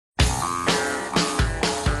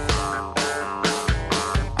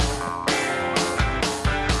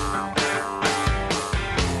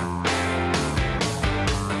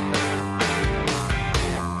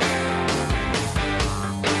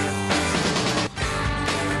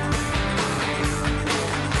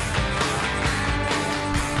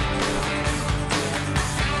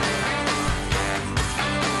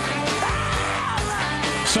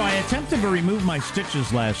to remove my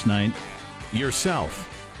stitches last night. Yourself?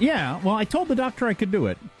 Yeah, well, I told the doctor I could do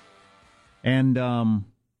it. And,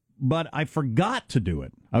 but I forgot to do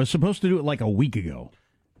it. I was supposed to do it like a week ago.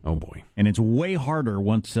 Oh, boy. And it's way harder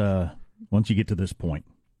once you get to this point.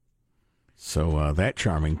 So that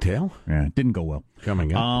charming tale. Yeah, it didn't go well.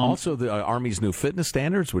 Coming up. Also, the Army's new fitness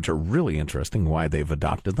standards, which are really interesting, why they've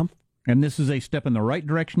adopted them. And this is a step in the right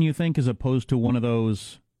direction, you think, as opposed to one of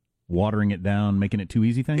those watering it down, making it too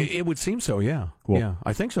easy things? It would seem so, yeah. Cool. Yeah,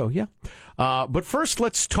 I think so, yeah. But first,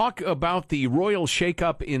 let's talk about the royal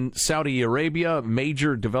shakeup in Saudi Arabia,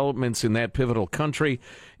 major developments in that pivotal country.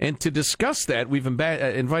 And to discuss that, we've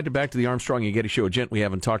invited back to the Armstrong and Getty Show a gent we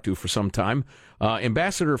haven't talked to for some time,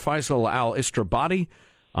 Ambassador Faisal al-Istrabadi,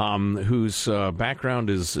 whose background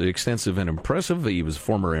is extensive and impressive. He was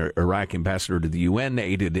former Iraq ambassador to the UN,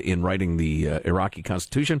 aided in writing the Iraqi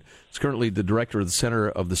constitution. He's currently the director of the Center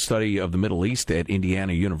of the Study of the Middle East at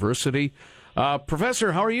Indiana University.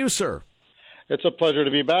 Professor, how are you, sir? It's a pleasure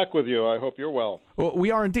to be back with you. I hope you're well. Well, we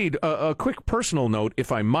are indeed. A quick personal note, if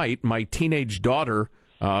I might. My teenage daughter,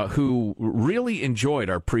 who really enjoyed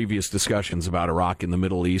our previous discussions about Iraq and the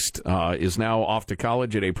Middle East, is now off to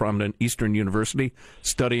college at a prominent Eastern university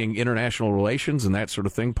studying international relations and that sort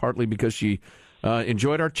of thing, partly because she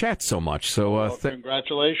enjoyed our chat so much. So,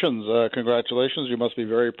 congratulations. Congratulations. You must be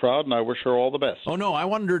very proud, and I wish her all the best. Oh, no, I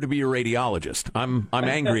wanted her to be a radiologist. I'm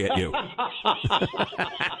angry at you. Well,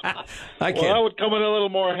 that would come in a little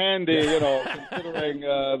more handy, considering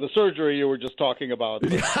the surgery you were just talking about.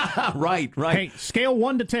 Right. Hey, scale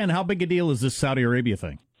 1 to 10, how big a deal is this Saudi Arabia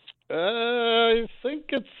thing? I think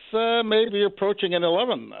it's maybe approaching an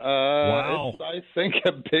 11. Wow! It's, I think,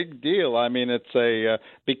 a big deal. I mean, it's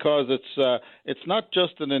because it's not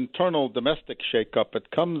just an internal domestic shakeup. It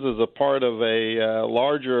comes as a part of a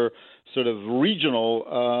larger sort of regional,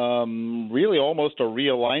 really almost a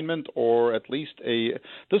realignment, or at least this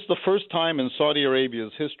is the first time in Saudi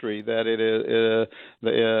Arabia's history that it is,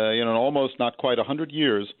 almost not quite 100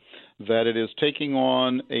 years, that it is taking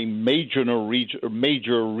on a major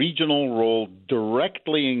regional role,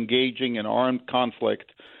 directly engaging in armed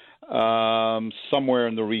conflict somewhere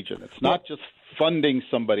in the region. It's not just funding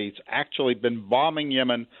somebody. It's actually been bombing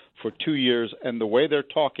Yemen for 2 years, and the way they're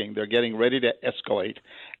talking, they're getting ready to escalate.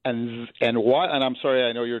 And I'm sorry,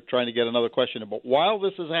 I know you're trying to get another question, but while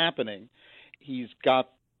this is happening, he's got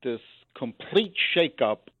this complete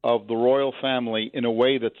shakeup of the royal family in a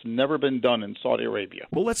way that's never been done in Saudi Arabia.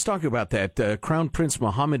 Well, let's talk about that. Crown Prince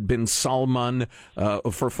Mohammed bin Salman,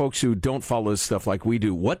 for folks who don't follow this stuff like we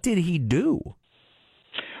do, what did he do?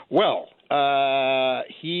 Well,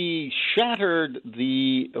 he shattered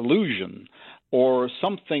the illusion or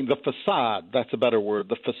something, the facade, that's a better word,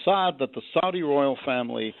 the facade that the Saudi royal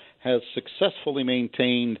family has successfully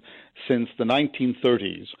maintained since the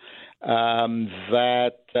 1930s.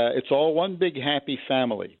 That it's all one big happy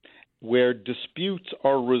family where disputes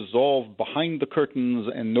are resolved behind the curtains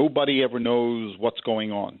and nobody ever knows what's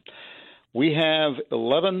going on. We have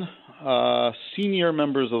 11 senior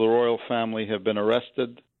members of the royal family have been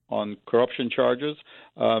arrested on corruption charges.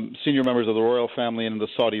 Senior members of the royal family and the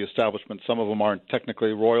Saudi establishment, some of them aren't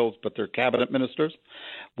technically royals, but they're cabinet ministers.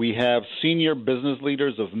 We have senior business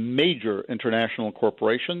leaders of major international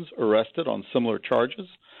corporations arrested on similar charges.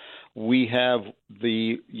 We have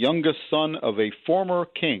the youngest son of a former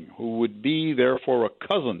king, who would be, therefore, a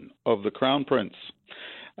cousin of the crown prince,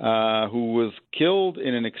 who was killed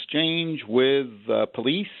in an exchange with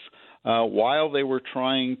police while they were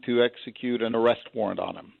trying to execute an arrest warrant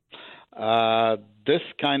on him. This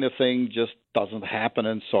kind of thing just doesn't happen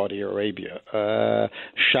in Saudi Arabia.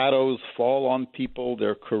 Shadows fall on people.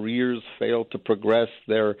 Their careers fail to progress.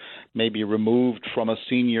 They're maybe removed from a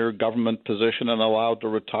senior government position and allowed to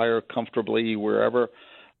retire comfortably wherever,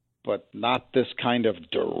 but not this kind of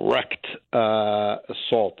direct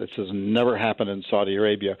assault. This has never happened in Saudi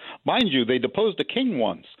Arabia. Mind you, they deposed a king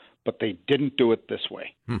once, but they didn't do it this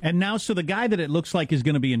way. And now, so the guy that it looks like is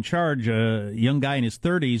going to be in charge, a young guy in his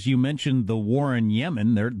 30s, you mentioned the war in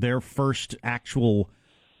Yemen, their first actual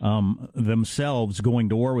themselves going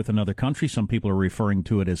to war with another country. Some people are referring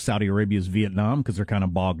to it as Saudi Arabia's Vietnam because they're kind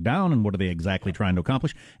of bogged down, and what are they exactly trying to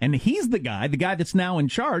accomplish? And he's the guy that's now in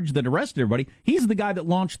charge that arrested everybody. He's the guy that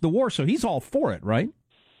launched the war, so he's all for it, right?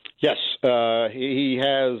 Yes. He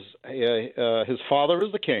has his father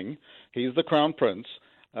is the king. He's the crown prince.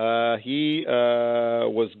 He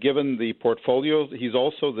was given the portfolio. He's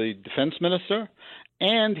also the defense minister,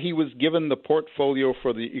 and he was given the portfolio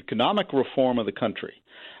for the economic reform of the country.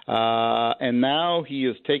 And now he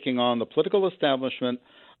is taking on the political establishment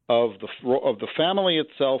of the family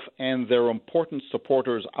itself and their important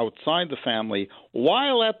supporters outside the family,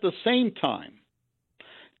 while at the same time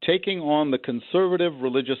taking on the conservative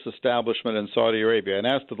religious establishment in Saudi Arabia. And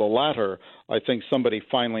as to the latter, I think somebody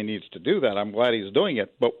finally needs to do that. I'm glad he's doing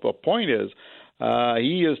it. But the point is,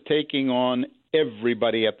 he is taking on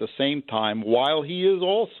everybody at the same time, while he is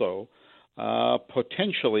also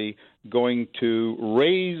potentially going to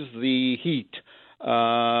raise the heat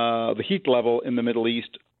level in the Middle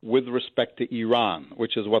East with respect to Iran,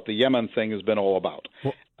 which is what the Yemen thing has been all about.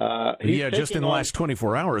 Just in the last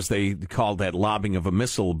 24 hours, they called that lobbing of a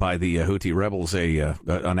missile by the Houthi rebels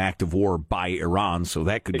an act of war by Iran, so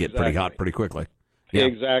that could get pretty hot pretty quickly. Yeah.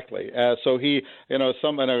 Exactly. So he, an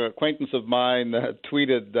acquaintance of mine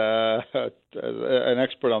tweeted, an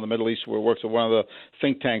expert on the Middle East who works at one of the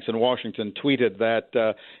think tanks in Washington, tweeted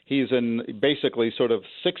that he's in basically sort of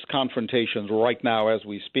 6 confrontations right now as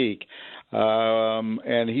we speak.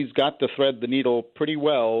 And he's got to thread the needle pretty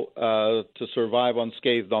well to survive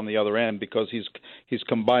unscathed on the other end, because he's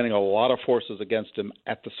combining a lot of forces against him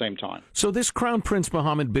at the same time. So this Crown Prince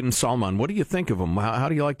Mohammed bin Salman, what do you think of him? How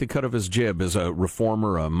do you like the cut of his jib as a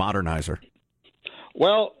reformer, a modernizer?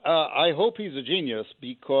 Well, I hope he's a genius,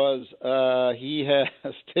 because he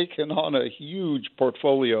has taken on a huge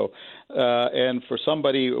portfolio, and for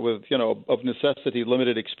somebody with, of necessity,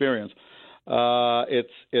 limited experience,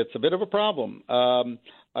 it's a bit of a problem.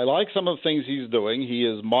 I like some of the things he's doing. He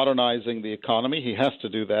is modernizing the economy. He has to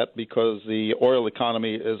do that because the oil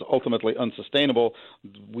economy is ultimately unsustainable.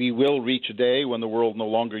 We will reach a day when the world no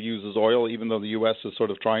longer uses oil, even though the U.S. is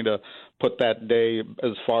sort of trying to put that day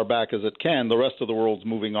as far back as it can. The rest of the world's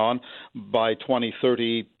moving on. By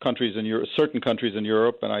 2030, certain countries in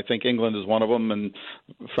Europe, and I think England is one of them, and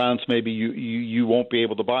France, maybe you won't be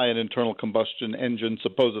able to buy an internal combustion engine,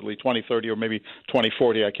 supposedly 2030 or maybe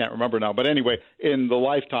 2040. I can't remember now. But anyway, in the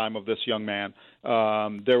lifetime of this young man,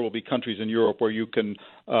 there will be countries in Europe where you can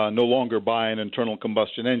no longer buy an internal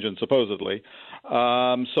combustion engine, supposedly.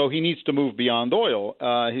 So he needs to move beyond oil.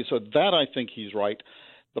 So that I think he's right.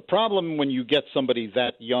 The problem when you get somebody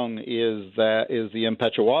that young is the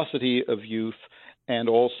impetuosity of youth, and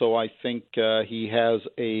also I think he has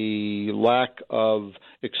a lack of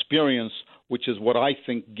experience, which is what I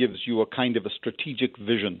think gives you a kind of a strategic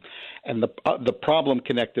vision. And the problem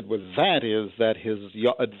connected with that is that his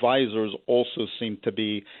advisors also seem to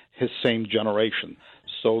be his same generation.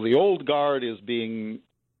 So the old guard is being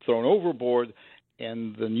thrown overboard,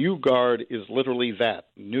 and the new guard is literally that,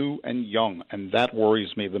 new and young, and that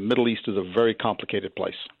worries me. The Middle East is a very complicated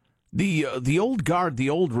place. The old guard, the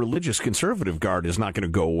old religious conservative guard, is not going to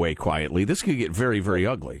go away quietly. This could get very, very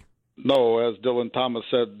ugly. No, as Dylan Thomas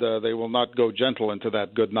said, they will not go gentle into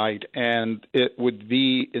that good night, and it would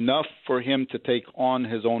be enough for him to take on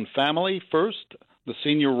his own family first, the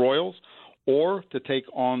senior royals, or to take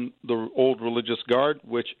on the old religious guard,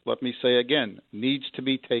 which, let me say again, needs to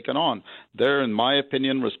be taken on. They're, in my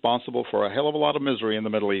opinion, responsible for a hell of a lot of misery in the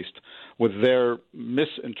Middle East with their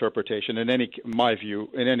misinterpretation, in my view,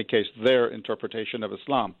 in any case, their interpretation of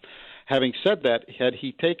Islam. Having said that, had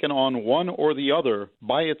he taken on one or the other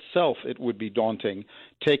by itself, it would be daunting.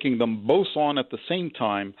 Taking them both on at the same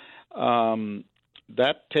time,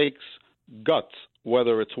 that takes guts.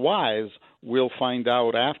 Whether it's wise, we'll find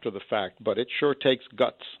out after the fact, but it sure takes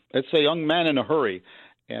guts. It's a young man in a hurry,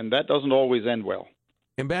 and that doesn't always end well.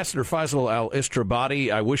 Ambassador Faisal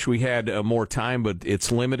Al-Istrabadi, I wish we had more time, but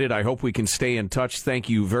it's limited. I hope we can stay in touch. Thank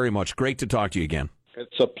you very much. Great to talk to you again.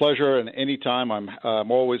 It's a pleasure, and anytime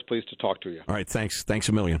I'm always pleased to talk to you. All right, thanks. Thanks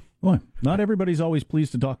a million. Boy, not everybody's always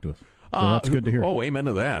pleased to talk to us. So that's good to hear. Oh, amen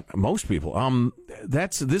to that. Most people.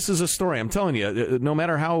 This is a story. I'm telling you, no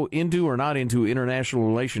matter how into or not into international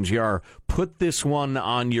relations you are, put this one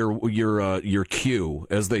on your queue,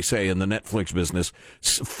 as they say in the Netflix business.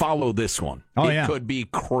 Follow this one. Oh, it could be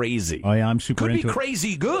crazy. Oh, yeah, I'm super into it. Could be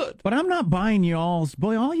crazy good. But I'm not buying y'all's.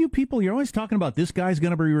 Boy, all you people, you're always talking about this guy's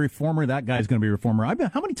going to be a reformer, that guy's going to be a reformer.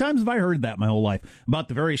 How many times have I heard that my whole life? About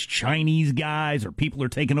the various Chinese guys or people are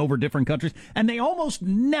taking over different countries, and they almost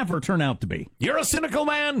never turn out to be. You're a cynical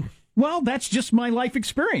man. Well, that's just my life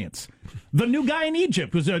experience. The new guy in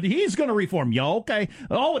Egypt, he's going to reform. Yeah, okay.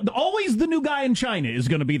 Always the new guy in China is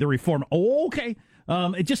going to be the reformer. Oh, okay.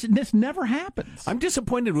 This never happens. I'm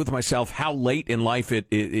disappointed with myself how late in life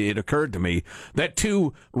it occurred to me that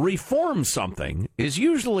to reform something is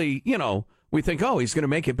usually, we think, oh, he's going to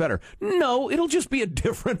make it better. No, it'll just be a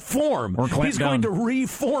different form. Or he's going to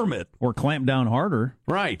reform it. Or clamp down harder.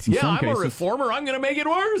 Right. Yeah, I'm a reformer. I'm going to make it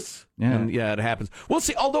worse. Yeah. And it happens. Well,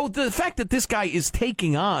 see, although the fact that this guy is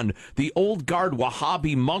taking on the old guard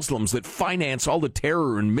Wahhabi Muslims that finance all the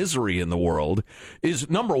terror and misery in the world is,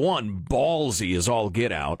 number one, ballsy as all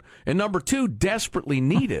get out, and number two, desperately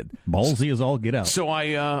needed. Ballsy as all get out. So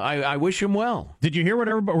I wish him well. Did you hear where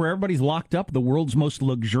everybody's locked up? The world's most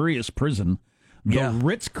luxurious prison. The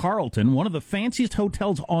Ritz-Carlton, one of the fanciest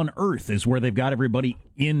hotels on earth, is where they've got everybody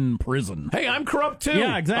in prison. Hey, I'm corrupt, too.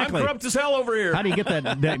 Yeah, exactly. I'm corrupt as hell over here. How do you get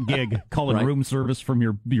that gig? Calling room service from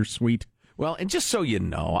your suite? Well, and just so you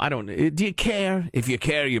know, do you care? If you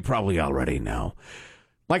care, you probably already know.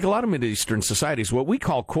 Like a lot of Mideastern societies, what we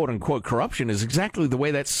call quote-unquote corruption is exactly the way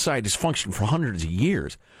that society's functioned for hundreds of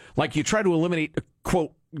years. Like you try to eliminate,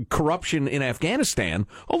 quote, corruption in Afghanistan,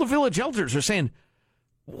 all the village elders are saying,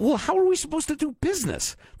 well, how are we supposed to do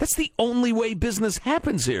business? That's the only way business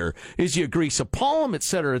happens here, is you grease a palm, et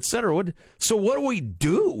cetera, et cetera. So what do we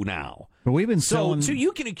do now? But we've been so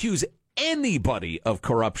you can accuse anybody of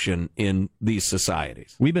corruption in these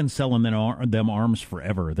societies. We've been selling them arms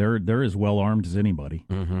forever. They're as well armed as anybody.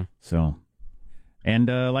 Mm-hmm. So, and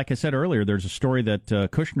like I said earlier, there's a story that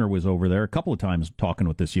Kushner was over there a couple of times talking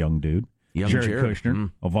with this young dude, Jared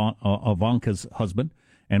Kushner, Ivanka's husband.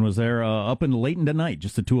 And was there up in late into night,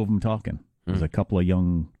 just the two of them talking. There's a couple of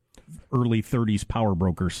young, early 30s power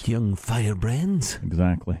brokers. Young firebrands.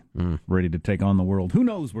 Exactly. Ready to take on the world. Who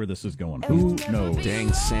knows where this is going? Who knows?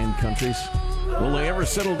 Dang sand countries. Will they ever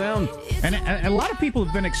settle down? And a lot of people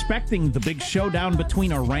have been expecting the big showdown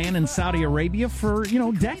between Iran and Saudi Arabia for,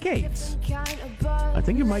 decades. I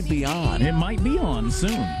think it might be on. It might be on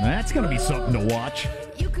soon. That's going to be something to watch.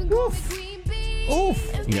 Oof.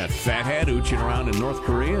 Oof. You got Fathead ooching around in North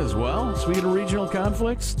Korea as well. Speaking of regional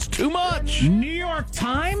conflicts, it's too much. New York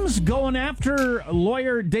Times going after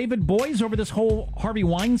lawyer David Boies over this whole Harvey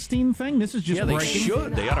Weinstein thing. This is just breaking. They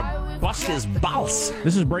should. They ought to bust his balls.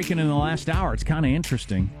 This is breaking in the last hour. It's kind of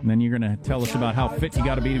interesting. And then you're going to tell us about how fit you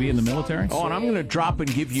got to be in the military? Oh, and I'm going to drop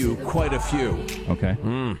and give you quite a few. Okay.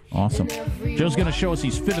 Awesome. Joe's going to show us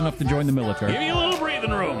he's fit enough to join the military. Give you a little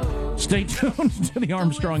breathing room. Stay tuned to the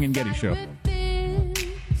Armstrong and Getty Show.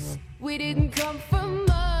 We didn't come for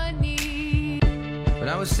money. When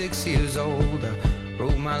I was 6 years old, I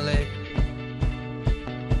broke my leg.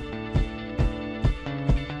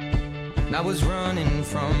 And I was running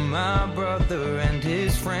from my brother and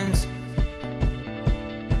his friends.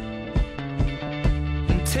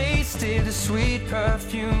 And tasted the sweet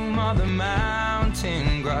perfume of the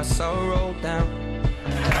mountain grass I rolled down.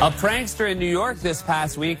 A prankster in New York this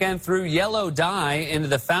past weekend threw yellow dye into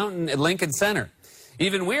the fountain at Lincoln Center.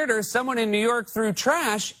 Even weirder, someone in New York threw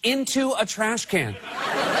trash into a trash can.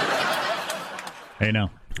 Hey, now.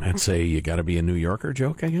 That's you got to be a New Yorker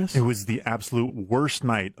joke, I guess. It was the absolute worst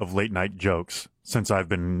night of late night jokes since I've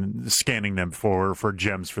been scanning them for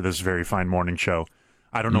gems for this very fine morning show.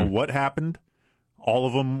 I don't know what happened. All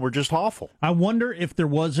of them were just awful. I wonder if there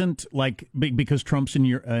wasn't, because Trump's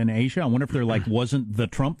in Asia, I wonder if there, wasn't the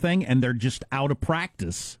Trump thing and they're just out of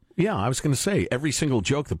practice. Yeah, I was going to say, every single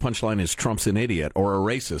joke, the punchline is Trump's an idiot or a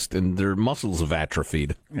racist, and their muscles have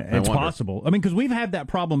atrophied. It's possible. I mean, because we've had that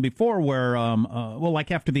problem before where,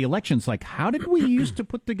 after the elections, how did we used to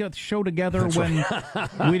put the show together when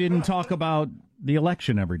we didn't talk about the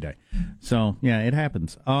election every day? So, yeah, it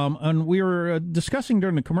happens. And we were discussing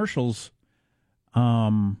during the commercials,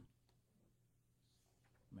 and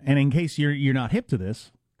in case you're not hip to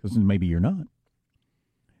this, because maybe you're not,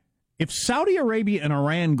 if Saudi Arabia and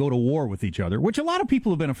Iran go to war with each other, which a lot of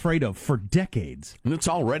people have been afraid of for decades. And it's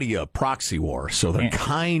already a proxy war, so they're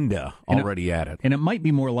kind of already at it. And it might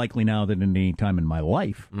be more likely now than any time in my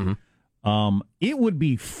life. It would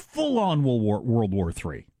be full-on World War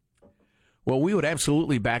III. Well, we would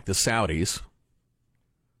absolutely back the Saudis.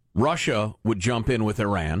 Russia would jump in with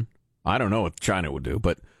Iran. I don't know what China would do,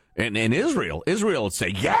 but and Israel would say,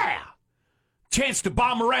 yeah, chance to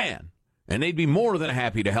bomb Iran. And they'd be more than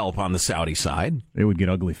happy to help on the Saudi side. It would get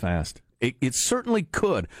ugly fast. It certainly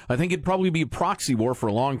could. I think it'd probably be a proxy war for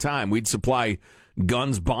a long time. We'd supply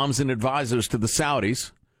guns, bombs, and advisors to the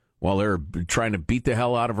Saudis while they're trying to beat the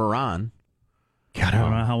hell out of Iran. God, I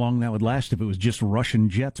don't know how long that would last if it was just Russian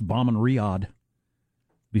jets bombing Riyadh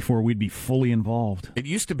before we'd be fully involved. It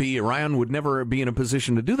used to be Iran would never be in a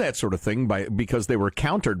position to do that sort of thing because they were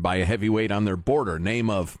countered by a heavyweight on their border, name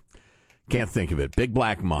of... Can't think of it. Big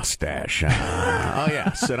black mustache.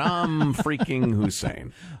 Saddam freaking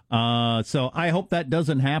Hussein. So I hope that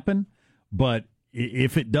doesn't happen. But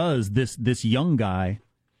if it does, this young guy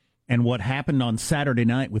and what happened on Saturday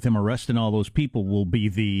night with him arresting all those people will be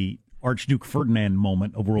the Archduke Ferdinand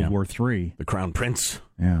moment of World War III. The Crown Prince.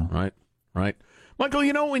 Yeah. Right. Michael,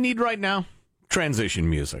 you know what we need right now? Transition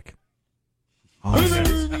music.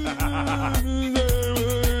 I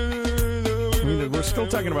mean, we're still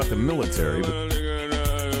talking about the military, but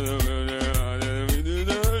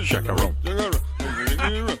chacarone.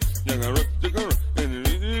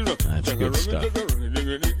 That's good stuff.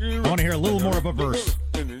 I want to hear a little more of a verse.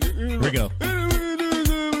 Here we go.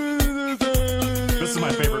 This is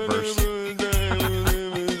my favorite verse.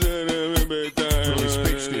 Really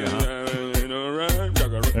speaks to you, huh?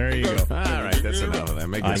 There you go. All right, that's enough of that.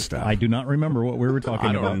 Make it stop. I do not remember what we were talking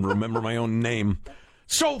I about. don't remember my own name.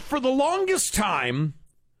 So for the longest time,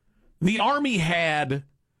 the Army had,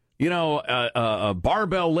 a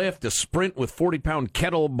barbell lift, a sprint with 40-pound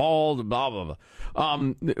kettlebell, blah, blah,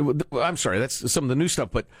 blah. I'm sorry, that's some of the new stuff,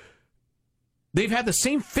 but they've had the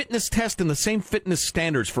same fitness test and the same fitness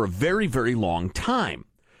standards for a very, very long time.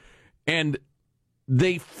 And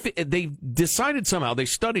they decided somehow, they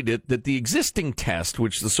studied it, that the existing test,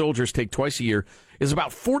 which the soldiers take twice a year, is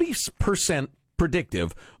about 40%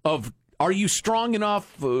 predictive of, are you strong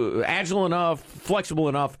enough, agile enough, flexible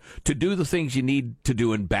enough to do the things you need to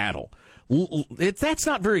do in battle? That's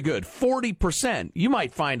not very good. 40%. You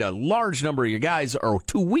might find a large number of your guys are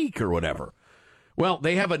too weak or whatever. Well,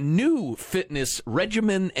 they have a new fitness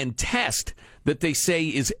regimen and test that they say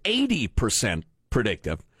is 80%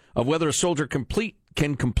 predictive of whether a soldier can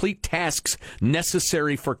complete tasks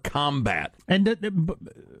necessary for combat. And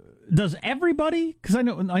does everybody? Because I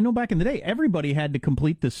know back in the day, everybody had to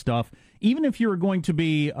complete this stuff, even if you were going to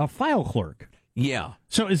be a file clerk. Yeah.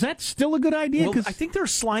 So is that still a good idea? Well, I think there are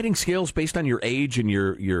sliding scales based on your age and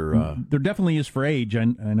your there definitely is for age. I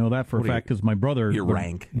know that for a fact because my brother your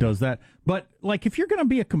rank does that. But like, if you're going to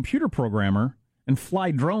be a computer programmer and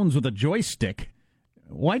fly drones with a joystick,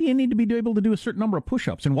 why do you need to be able to do a certain number of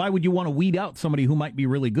push-ups? And why would you want to weed out somebody who might be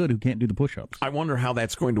really good who can't do the push-ups? I wonder how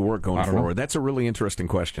that's going to work going forward. That's a really interesting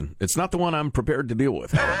question. It's not the one I'm prepared to deal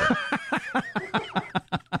with, however.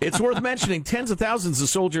 It's worth mentioning tens of thousands of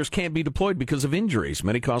soldiers can't be deployed because of injuries,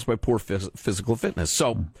 many caused by poor physical fitness.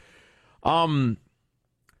 So,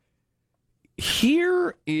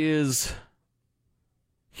 here is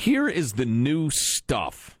the new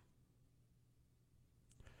stuff.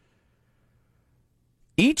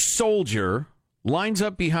 Each soldier lines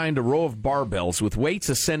up behind a row of barbells with weights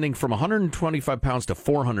ascending from 125 pounds to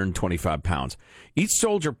 425 pounds. Each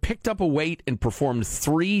soldier picked up a weight and performed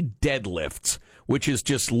 3 deadlifts, which is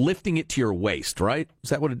just lifting it to your waist, right?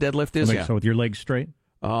 Is that what a deadlift is? So with your legs straight?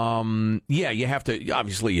 Yeah, you have to,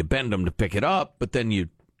 obviously you bend them to pick it up, but then you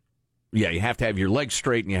have to have your legs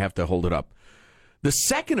straight and you have to hold it up. The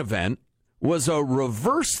second event was a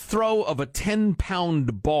reverse throw of a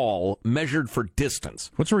 10-pound ball measured for distance.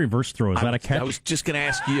 What's a reverse throw? Is that a catch? I was just going to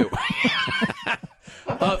ask you.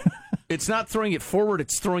 It's not throwing it forward,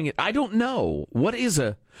 it's throwing it... I don't know. What is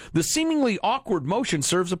a... The seemingly awkward motion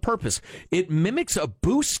serves a purpose. It mimics a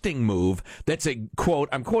boosting move that's a, quote,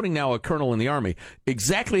 I'm quoting now a colonel in the Army,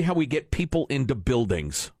 exactly how we get people into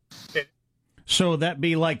buildings. So that'd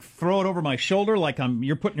be like throw it over my shoulder, like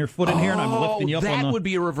you're putting your foot in here and I'm lifting you up on the... That would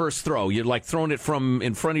be a reverse throw. You're like throwing it from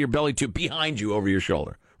in front of your belly to behind you over your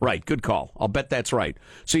shoulder. Right, good call. I'll bet that's right.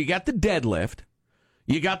 So you got the deadlift.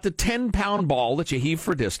 You got the 10-pound ball that you heave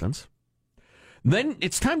for distance. Then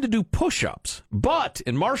it's time to do push-ups. But,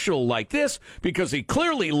 and Marshall liked this, because he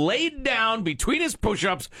clearly laid down between his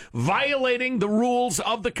push-ups, violating the rules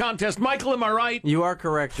of the contest. Michael, am I right? You are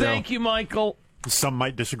correct, Joe. Thank you, Michael. Some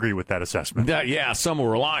might disagree with that assessment. Yeah, some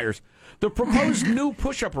were liars. The proposed new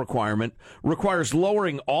push-up requirement requires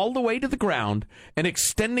lowering all the way to the ground and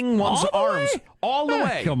extending one's arms all the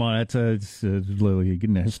way. Come on, it's you're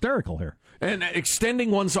getting hysterical here. And extending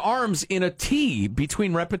one's arms in a T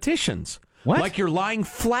between repetitions. What? Like you're lying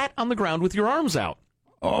flat on the ground with your arms out.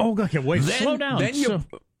 Oh, okay, wait, slow down. Then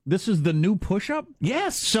this is the new push-up?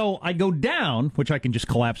 Yes. So I go down, which I can just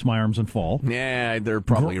collapse my arms and fall. Yeah, there are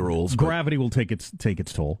probably rules. Gravity will take its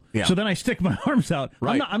toll. Yeah. So then I stick my arms out.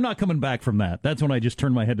 Right. I'm not coming back from that. That's when I just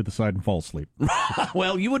turn my head to the side and fall asleep.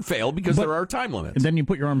 Well, you would fail because there are time limits. And then you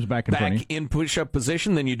put your arms back in front of you. In push-up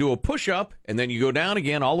position, then you do a push-up, and then you go down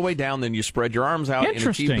again, all the way down, then you spread your arms out in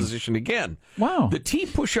a T position again. Wow. The T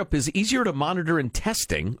push-up is easier to monitor in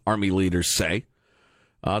testing, Army leaders say.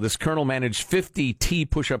 This colonel managed 50 T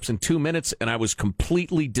push-ups in 2 minutes, and I was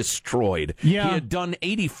completely destroyed. Yeah. He had done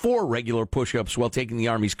 84 regular push-ups while taking the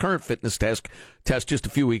Army's current fitness test just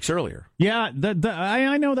a few weeks earlier. Yeah,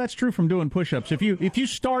 I know that's true from doing push-ups. If you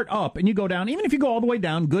start up and you go down, even if you go all the way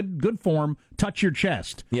down, good form, touch your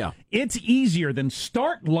chest. Yeah. It's easier than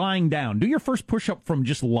start lying down. Do your first push-up from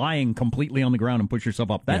just lying completely on the ground and push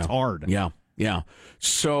yourself up. That's hard. Yeah. Yeah.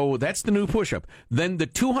 So that's the new push-up. Then the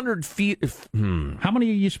 200 feet. How many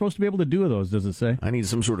are you supposed to be able to do of those, does it say? I need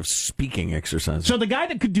some sort of speaking exercise. So the guy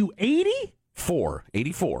that could do 80?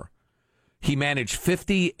 84. He managed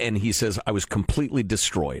 50, and he says, I was completely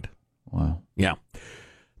destroyed. Wow. Yeah.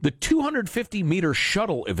 The 250-meter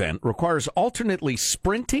shuttle event requires alternately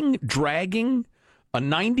sprinting, dragging a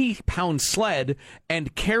 90-pound sled,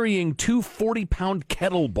 and carrying 2 40-pound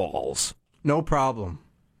kettlebells. No problem.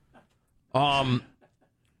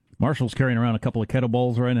 Marshall's carrying around a couple of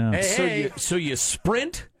kettlebells right now. So you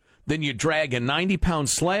sprint, then you drag a 90-pound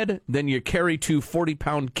sled, then you carry 2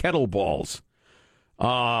 40-pound kettlebells.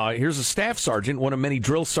 Here's a staff sergeant, one of many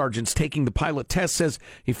drill sergeants taking the pilot test, says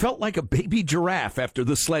he felt like a baby giraffe after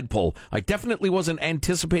the sled pull. I definitely wasn't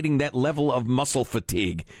anticipating that level of muscle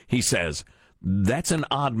fatigue, he says. That's an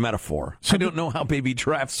odd metaphor. I don't know how baby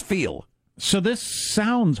giraffes feel. So this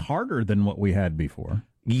sounds harder than what we had before.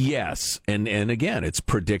 Yes, and again, it's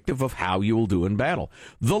predictive of how you will do in battle.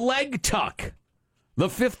 The leg tuck. The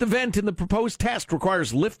 5th event in the proposed test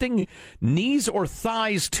requires lifting knees or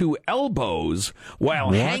thighs to elbows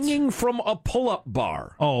while hanging from a pull-up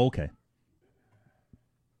bar. Oh, okay.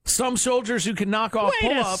 Some soldiers who can knock off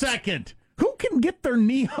pull-ups... Wait a second. Who can get their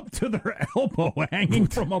knee up to their elbow hanging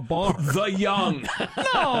from a bar? The young.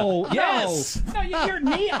 No. Yes. No, your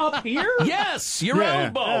knee up here? Yes, your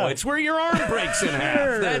elbow. Yeah. It's where your arm breaks in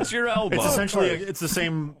half. That's your elbow. It's essentially, it's the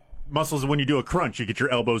same muscles when you do a crunch. You get your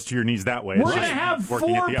elbows to your knees that way. We're going to have 4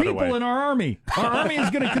 people in our army. Our army is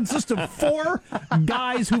going to consist of 4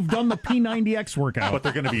 guys who've done the P90X workout. But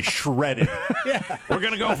they're going to be shredded. Yeah. We're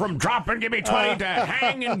going to go from drop and give me 20 to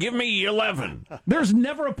hang and give me 11. There's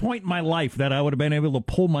never a point in my life that I would have been able to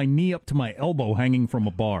pull my knee up to my elbow hanging from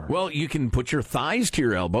a bar. Well, you can put your thighs to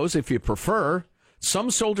your elbows if you prefer.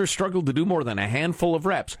 Some soldiers struggle to do more than a handful of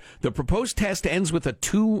reps. The proposed test ends with a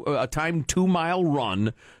timed 2-mile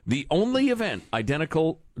run, the only event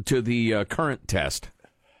identical to the current test.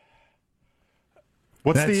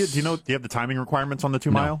 Do you have the timing requirements on the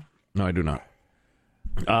 2-mile? No, I do not.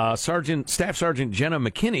 Staff Sergeant Jenna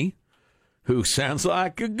McKinney, who sounds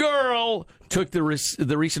like a girl, took the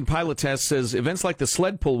recent pilot test, says events like the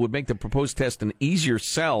sled pull would make the proposed test an easier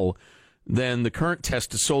sell than the current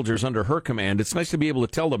test to soldiers under her command. It's nice to be able to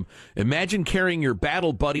tell them, imagine carrying your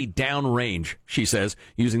battle buddy downrange, she says,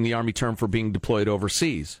 using the Army term for being deployed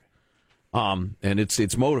overseas. And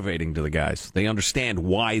it's motivating to the guys. They understand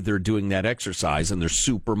why they're doing that exercise, and they're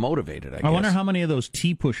super motivated, I guess. I wonder how many of those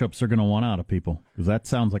T push-ups they're going to want out of people, because that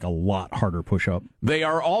sounds like a lot harder push-up. They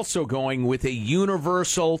are also going with a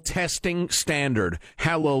universal testing standard.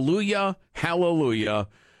 Hallelujah, hallelujah.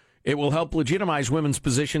 It will help legitimize women's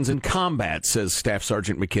positions in combat, says Staff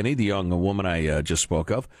Sergeant McKinney, the young woman I just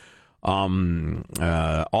spoke of.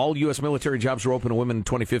 All U.S. military jobs were open to women in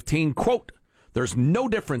 2015. Quote, there's no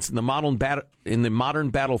difference in the modern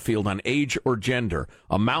battlefield on age or gender.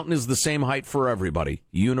 A mountain is the same height for everybody.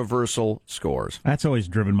 Universal scores. That's always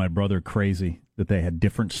driven my brother crazy, that they had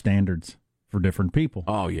different standards for different people.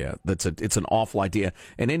 Oh, yeah. It's an awful idea.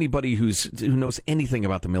 And anybody who knows anything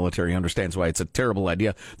about the military understands why it's a terrible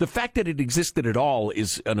idea. The fact that it existed at all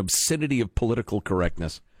is an obscenity of political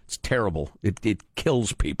correctness. It's terrible. It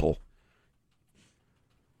kills people.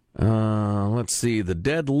 Let's see. The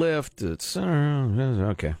deadlift. It's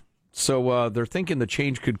okay. So they're thinking the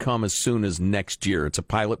change could come as soon as next year. It's a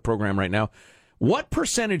pilot program right now. What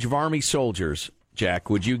percentage of Army soldiers, Jack,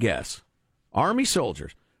 would you guess? Army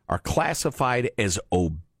soldiers are classified as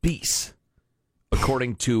obese,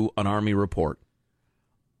 according to an Army report.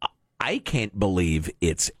 I can't believe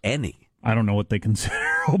it's any. I don't know what they consider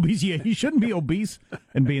obese. Yeah, you shouldn't be obese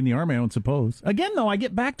and be in the Army, I don't suppose. Again, though, I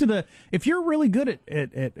get back to if you're really good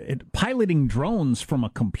at piloting drones from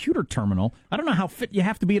a computer terminal, I don't know how fit you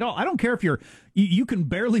have to be at all. I don't care if you can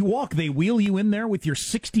barely walk. They wheel you in there with your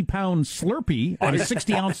 60-pound Slurpee, a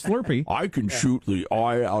 60-ounce Slurpee. I can shoot the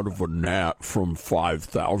eye out of a gnat from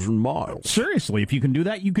 5,000 miles. Seriously, if you can do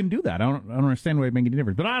that, you can do that. I don't understand why it makes any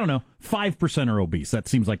difference. But I don't know. 5% are obese. That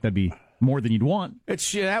seems like that'd be more than you'd want.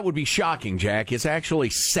 That would be shocking, Jack. It's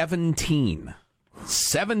actually 17.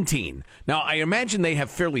 17. Now, I imagine they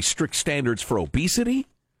have fairly strict standards for obesity,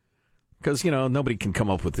 because, nobody can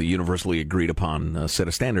come up with a universally agreed upon set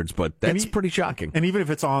of standards, but that's pretty shocking. And even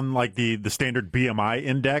if it's on like the standard BMI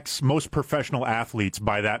index, most professional athletes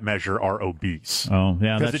by that measure are obese. Oh,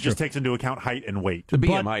 yeah, because it just takes into account height and weight. The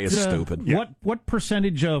BMI is stupid. Yeah. What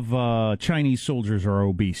percentage of Chinese soldiers are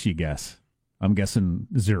obese, you guess? I'm guessing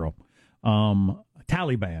 0.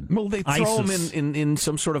 Taliban. Well, they throw them in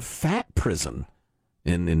some sort of fat prison.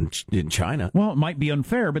 in China. Well, it might be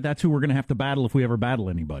unfair, but that's who we're going to have to battle if we ever battle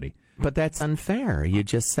anybody. But that's unfair. You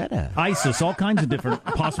just said it. ISIS, all kinds of different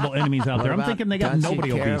possible enemies out there. I'm thinking they got nobody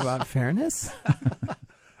Don't you care obese. about fairness?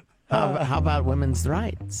 How about women's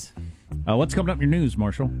rights? What's coming up in your news,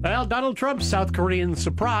 Marshall? Well, Donald Trump's South Korean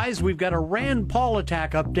surprise. We've got a Rand Paul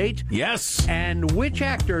attack update. Yes. And which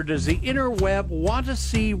actor does the interweb want to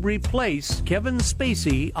see replace Kevin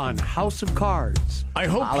Spacey on House of Cards? I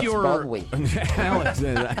hope Alex you're... Baldwin. Alex,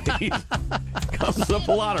 he comes up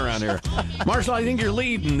a lot around here. Marshall, I think you're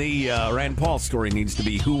leading. The Rand Paul story needs to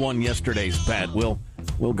be who won yesterday's bet. We'll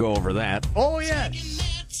go over that. Oh, yes.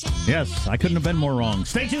 Yes, I couldn't have been more wrong.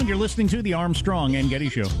 Stay tuned. You're listening to the Armstrong and Getty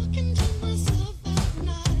Show.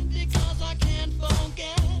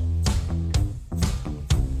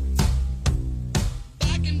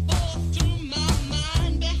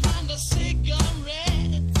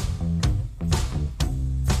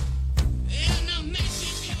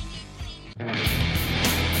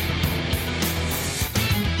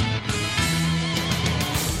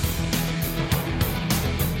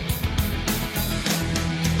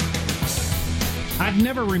 I've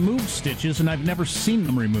never removed stitches, and I've never seen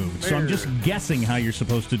them removed, so I'm just guessing how you're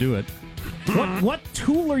supposed to do it. What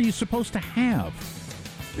tool are you supposed to have?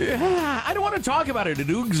 Yeah, I don't want to talk about it. It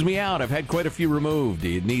oogs me out. I've had quite a few removed.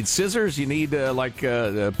 You need scissors. You need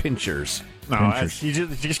pinchers. No, you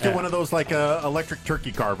just get one of those electric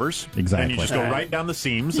turkey carvers. Exactly. And you just go right down the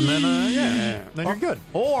seams, and then then you're good.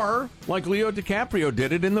 Or, like Leo DiCaprio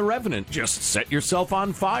did it in The Revenant, just set yourself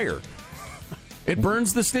on fire. It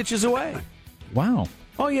burns the stitches away. Wow.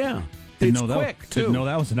 Oh, yeah. Didn't It's know quick, that, too. Didn't know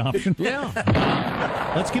that was an option.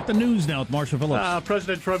 Yeah. Let's get the news now with Marshall Phillips.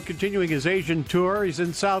 President Trump continuing his Asian tour. He's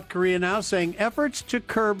in South Korea now, saying efforts to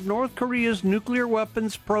curb North Korea's nuclear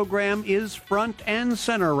weapons program is front and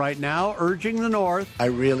center right now, urging the North. I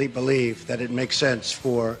really believe that it makes sense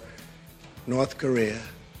for North Korea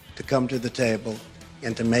to come to the table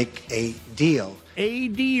and to make a deal. A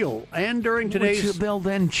deal. And during Which today's they'll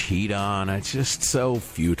then cheat on. It's just so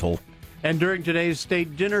futile. And during today's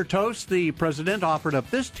state dinner toast, the president offered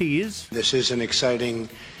up this tease. This is an exciting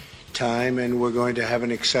time, and we're going to have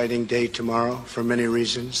an exciting day tomorrow for many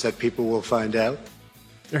reasons that people will find out.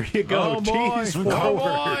 There you go. Oh, boy. Tease Oh,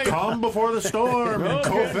 forward. boy. Calm before the storm. and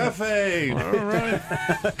Kofefe.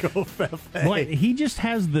 Boy, he just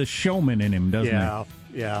has the showman in him, doesn't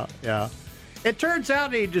he? Yeah. It turns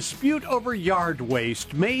out a dispute over yard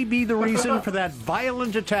waste may be the reason for that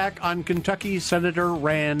violent attack on Kentucky Senator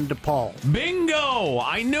Rand Paul. Bingo!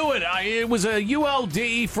 I knew it. It was a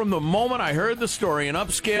ULD from the moment I heard the story, an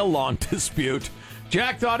upscale lawn dispute.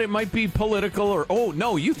 Jack thought it might be political, or, oh,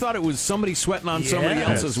 no, you thought it was somebody sweating on somebody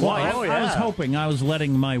else's wife. I was hoping. I was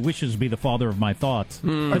letting my wishes be the father of my thoughts. A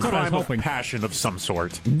That's what I was crime of hoping. passion of some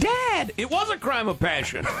sort. Dad, it was a crime of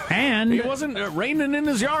passion. And He wasn't raining in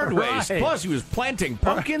his yard waste. Right. Plus, he was planting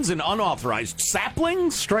pumpkins and unauthorized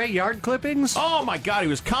saplings. Stray yard clippings? Oh, my God, he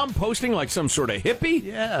was composting like some sort of hippie.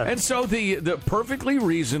 Yeah. And so the perfectly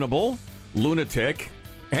reasonable lunatic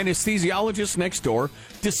anesthesiologist next door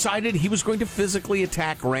decided he was going to physically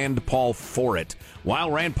attack Rand Paul for it, while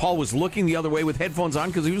Rand Paul was looking the other way with headphones on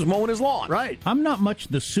because he was mowing his lawn. Right. I'm not much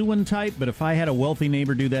the suing type, but if I had a wealthy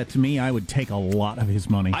neighbor do that to me, I would take a lot of his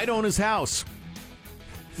money. I'd own his house.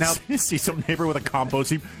 Now, you see some neighbor with a compost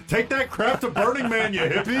heap. Take that crap to Burning Man, you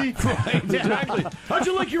hippie. Right, exactly. How'd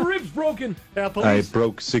you like your ribs broken? Yeah, I police,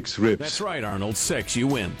 broke 6 ribs. That's right, Arnold. 6. You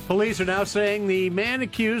win. police are now saying the man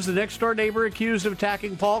accused, the next door neighbor accused of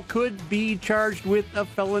attacking Paul, could be charged with a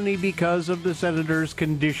felony because of the senator's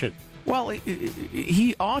condition. Well,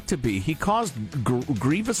 he ought to be. He caused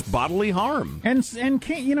grievous bodily harm. And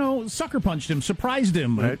sucker punched him, surprised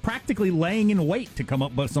him, practically laying in wait to come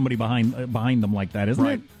up with somebody behind them like that, isn't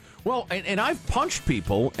it? Well, and I've punched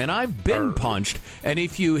people, and I've been punched, and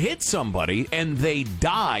if you hit somebody and they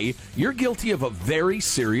die, you're guilty of a very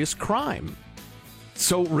serious crime.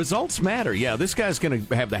 So results matter. Yeah, this guy's going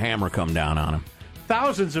to have the hammer come down on him.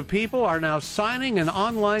 Thousands of people are now signing an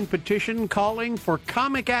online petition calling for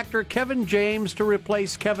comic actor Kevin James to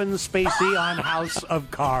replace Kevin Spacey on House of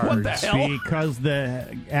Cards. What the hell? Because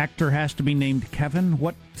the actor has to be named Kevin?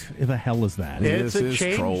 What the hell is that? It's This a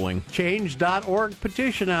is trolling. change.org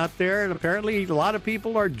petition out there, and apparently a lot of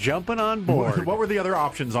people are jumping on board. What were the other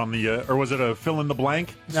options on the, or was it a fill in the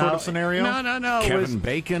blank sort of scenario? No. It Kevin was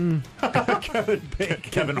Bacon. Kevin Bacon.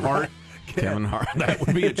 Kevin Hart. Kevin Hart. That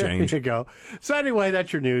would be a change. There you go. So anyway,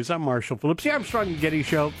 that's your news. I'm Marshall Phillips, the Armstrong and Getty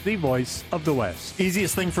Show, the voice of the West.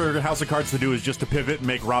 Easiest thing for House of Cards to do is just to pivot and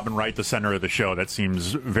make Robin Wright the center of the show. That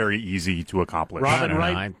seems very easy to accomplish.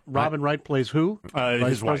 Robin Wright plays who?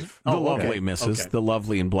 His wife. The lovely Mrs. Okay. The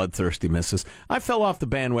lovely and bloodthirsty Mrs. I fell off the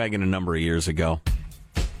bandwagon a number of years ago.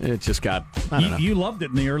 It just got, I don't know. You loved it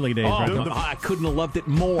in the early days, right? I couldn't have loved it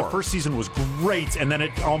more. The first season was great, and then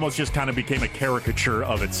it almost just kind of became a caricature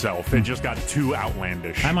of itself. It just got too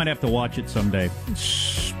outlandish. I might have to watch it someday.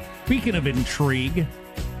 Speaking of intrigue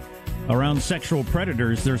around sexual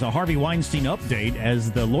predators, there's a Harvey Weinstein update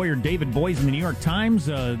as the lawyer David Boies in the New York Times.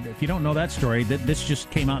 If you don't know that story, this just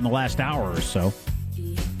came out in the last hour or so.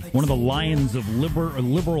 One of the lions of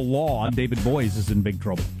liberal law, David Boies, is in big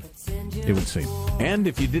trouble, it would seem. And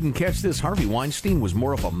if you didn't catch this, Harvey Weinstein was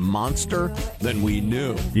more of a monster than we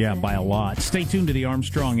knew. Yeah, by a lot. Stay tuned to the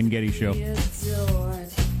Armstrong and Getty Show.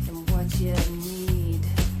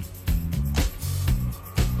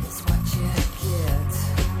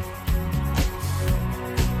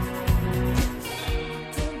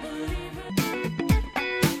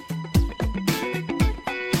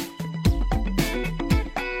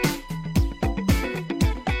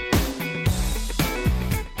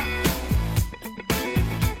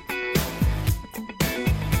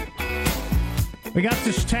 We got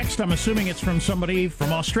this text, I'm assuming it's from somebody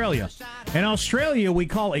from Australia. In Australia, we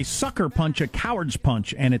call a sucker punch a coward's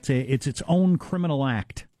punch, and it's its own criminal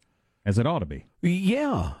act, as it ought to be.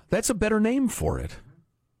 Yeah, that's a better name for it.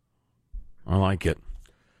 I like it.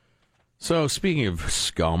 So, speaking of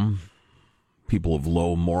scum, people of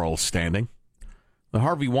low moral standing, the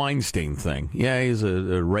Harvey Weinstein thing. Yeah, he's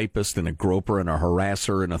a rapist and a groper and a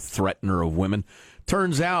harasser and a threatener of women.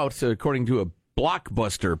 Turns out, according to a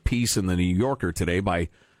blockbuster piece in the New Yorker today by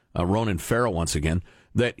Ronan Farrow once again,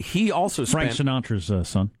 that he also spent... Frank Sinatra's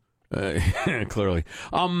son. Clearly.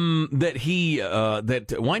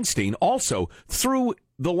 That Weinstein also, through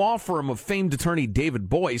the law firm of famed attorney David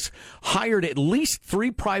Boies, hired at least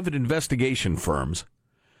 3 private investigation firms,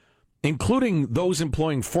 including those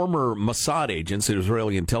employing former Mossad agents,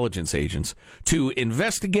 Israeli intelligence agents, to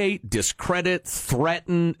investigate, discredit,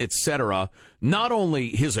 threaten, etc., not only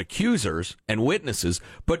his accusers and witnesses,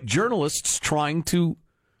 but journalists trying to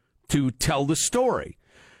tell the story.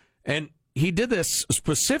 And he did this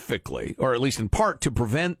specifically, or at least in part, to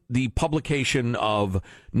prevent the publication of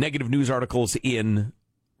negative news articles in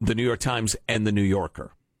the New York Times and the New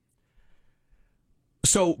Yorker.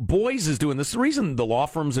 So Boies is doing this. The reason the law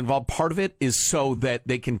firm's involved, part of it, is so that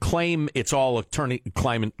they can claim it's all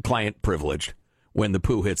attorney-client privileged when the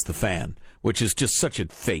poo hits the fan, which is just such a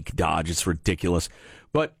fake dodge. It's ridiculous.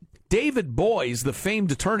 But David Boies, the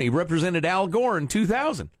famed attorney, represented Al Gore in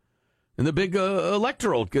 2000 in the big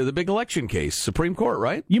the big election case, Supreme Court,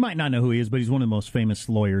 right? You might not know who he is, but he's one of the most famous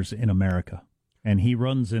lawyers in America. And he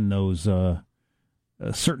runs in those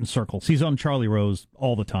certain circles. He's on Charlie Rose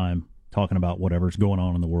all the time, talking about whatever's going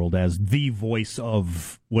on in the world as the voice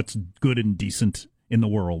of what's good and decent in the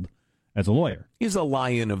world as a lawyer. He's a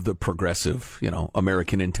lion of the progressive,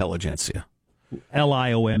 American intelligentsia.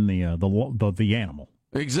 Lion, the animal.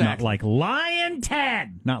 Exactly. Not like Lion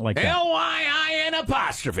Ted. Not like that. Lion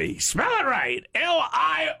apostrophe. Spell it right.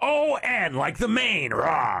 Lion, like the Maine.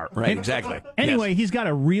 Rawr. Right, exactly. Anyway, yes. He's got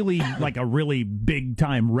a really big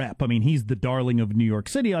time rep. I mean, he's the darling of New York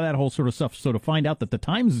City, all that whole sort of stuff. So to find out that the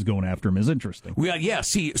Times is going after him is interesting. Well, yeah,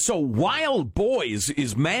 see, so while Boies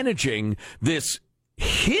is managing this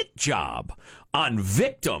hit job on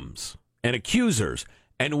victims and accusers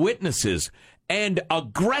and witnesses and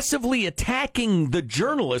aggressively attacking the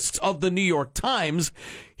journalists of the New York Times,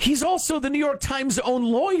 he's also the New York Times' own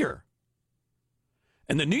lawyer.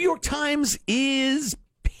 And the New York Times is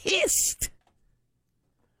pissed.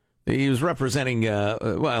 He was representing,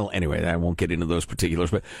 anyway, I won't get into those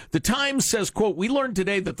particulars, but the Times says, quote, "We learned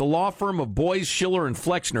today that the law firm of Boies, Schiller, and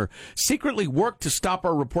Flexner secretly worked to stop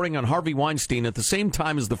our reporting on Harvey Weinstein at the same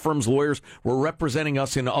time as the firm's lawyers were representing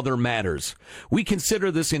us in other matters. We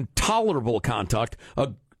consider this intolerable conduct,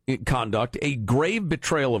 a grave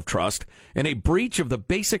betrayal of trust, and a breach of the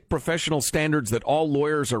basic professional standards that all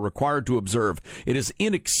lawyers are required to observe. It is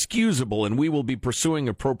inexcusable, and we will be pursuing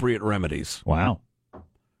appropriate remedies." Wow.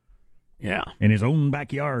 Yeah. In his own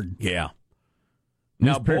backyard. Yeah.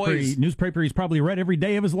 Now, newspaper he's probably read every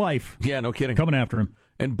day of his life. Yeah, no kidding. Coming after him.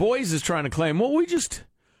 And Boies is trying to claim, well, we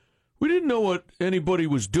didn't know what anybody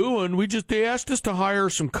was doing. They asked us to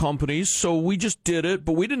hire some companies, so we just did it,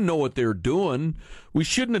 but we didn't know what they were doing. We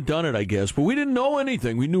shouldn't have done it, I guess, but we didn't know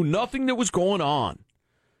anything. We knew nothing that was going on.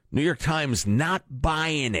 New York Times not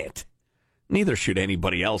buying it. Neither should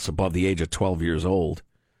anybody else above the age of 12 years old.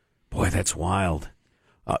 Boy, that's wild.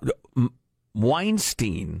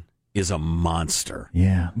 Weinstein is a monster.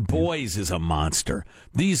 Yeah. Boys is a monster.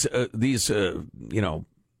 These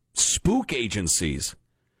spook agencies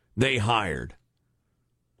they hired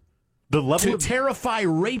to terrify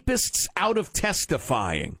rapists out of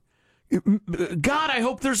testifying. God, I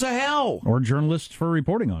hope there's a hell. Or journalists for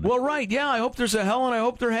reporting on it. Well, right, yeah, I hope there's a hell, and I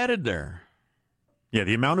hope they're headed there. Yeah,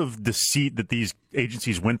 the amount of deceit that these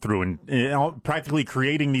agencies went through and practically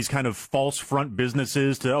creating these kind of false front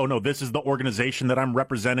businesses to, oh, no, this is the organization that I'm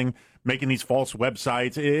representing, making these false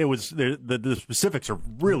websites. It was the specifics are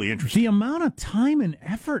really interesting. The amount of time and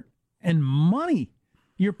effort and money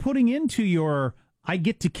you're putting into your I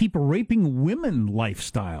get to keep raping women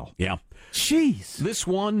lifestyle. Yeah. Jeez. This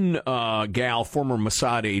one gal, former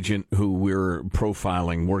Mossad agent who we're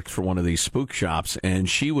profiling, worked for one of these spook shops, and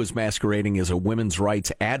she was masquerading as a women's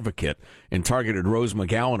rights advocate and targeted Rose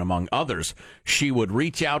McGowan, among others. She would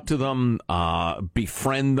reach out to them,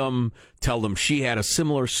 befriend them, tell them she had a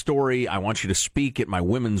similar story. I want you to speak at my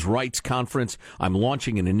women's rights conference. I'm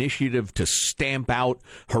launching an initiative to stamp out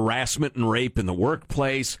harassment and rape in the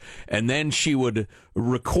workplace. And then she would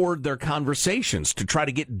record their conversations to try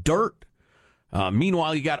to get dirt.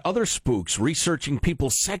 Meanwhile, you got other spooks researching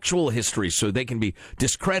people's sexual histories so they can be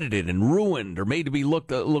discredited and ruined or made to be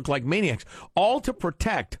look like maniacs, all to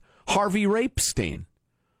protect Harvey Rapestein.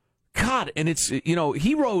 God, and it's,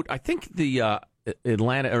 he wrote, I think the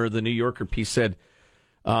Atlanta or the New Yorker piece said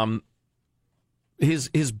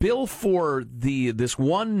his bill for this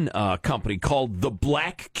one company called the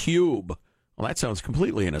Black Cube, well, that sounds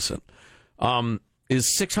completely innocent, is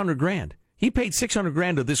 $600,000. He paid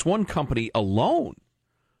 $600,000 to this one company alone.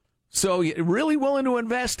 So really willing to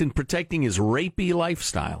invest in protecting his rapey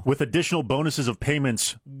lifestyle. With additional bonuses of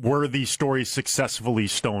payments were these stories successfully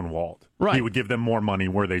stonewalled. Right. He would give them more money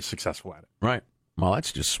were they successful at it. Right. Well,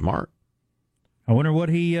 that's just smart. I wonder what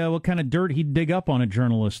kind of dirt he'd dig up on a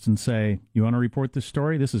journalist and say, you want to report this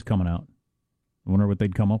story? This is coming out. I wonder what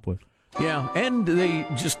they'd come up with. Yeah, and they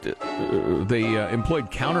just employed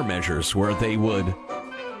countermeasures where they would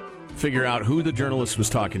figure out who the journalist was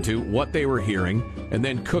talking to, what they were hearing, and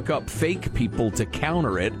then cook up fake people to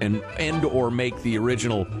counter it and or make the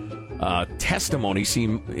original testimony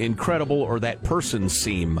seem incredible or that person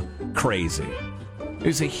seem crazy. It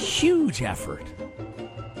was a huge effort.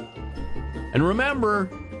 And remember,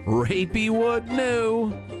 Rapey Wood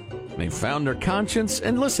knew. They found their conscience,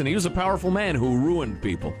 and listen, he was a powerful man who ruined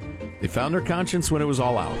people. They found their conscience when it was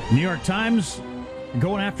all out. New York Times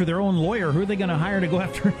going after their own lawyer. Who are they going to hire to go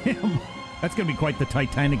after him? That's going to be quite the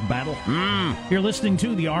Titanic battle. You're listening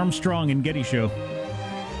to the Armstrong and Getty Show.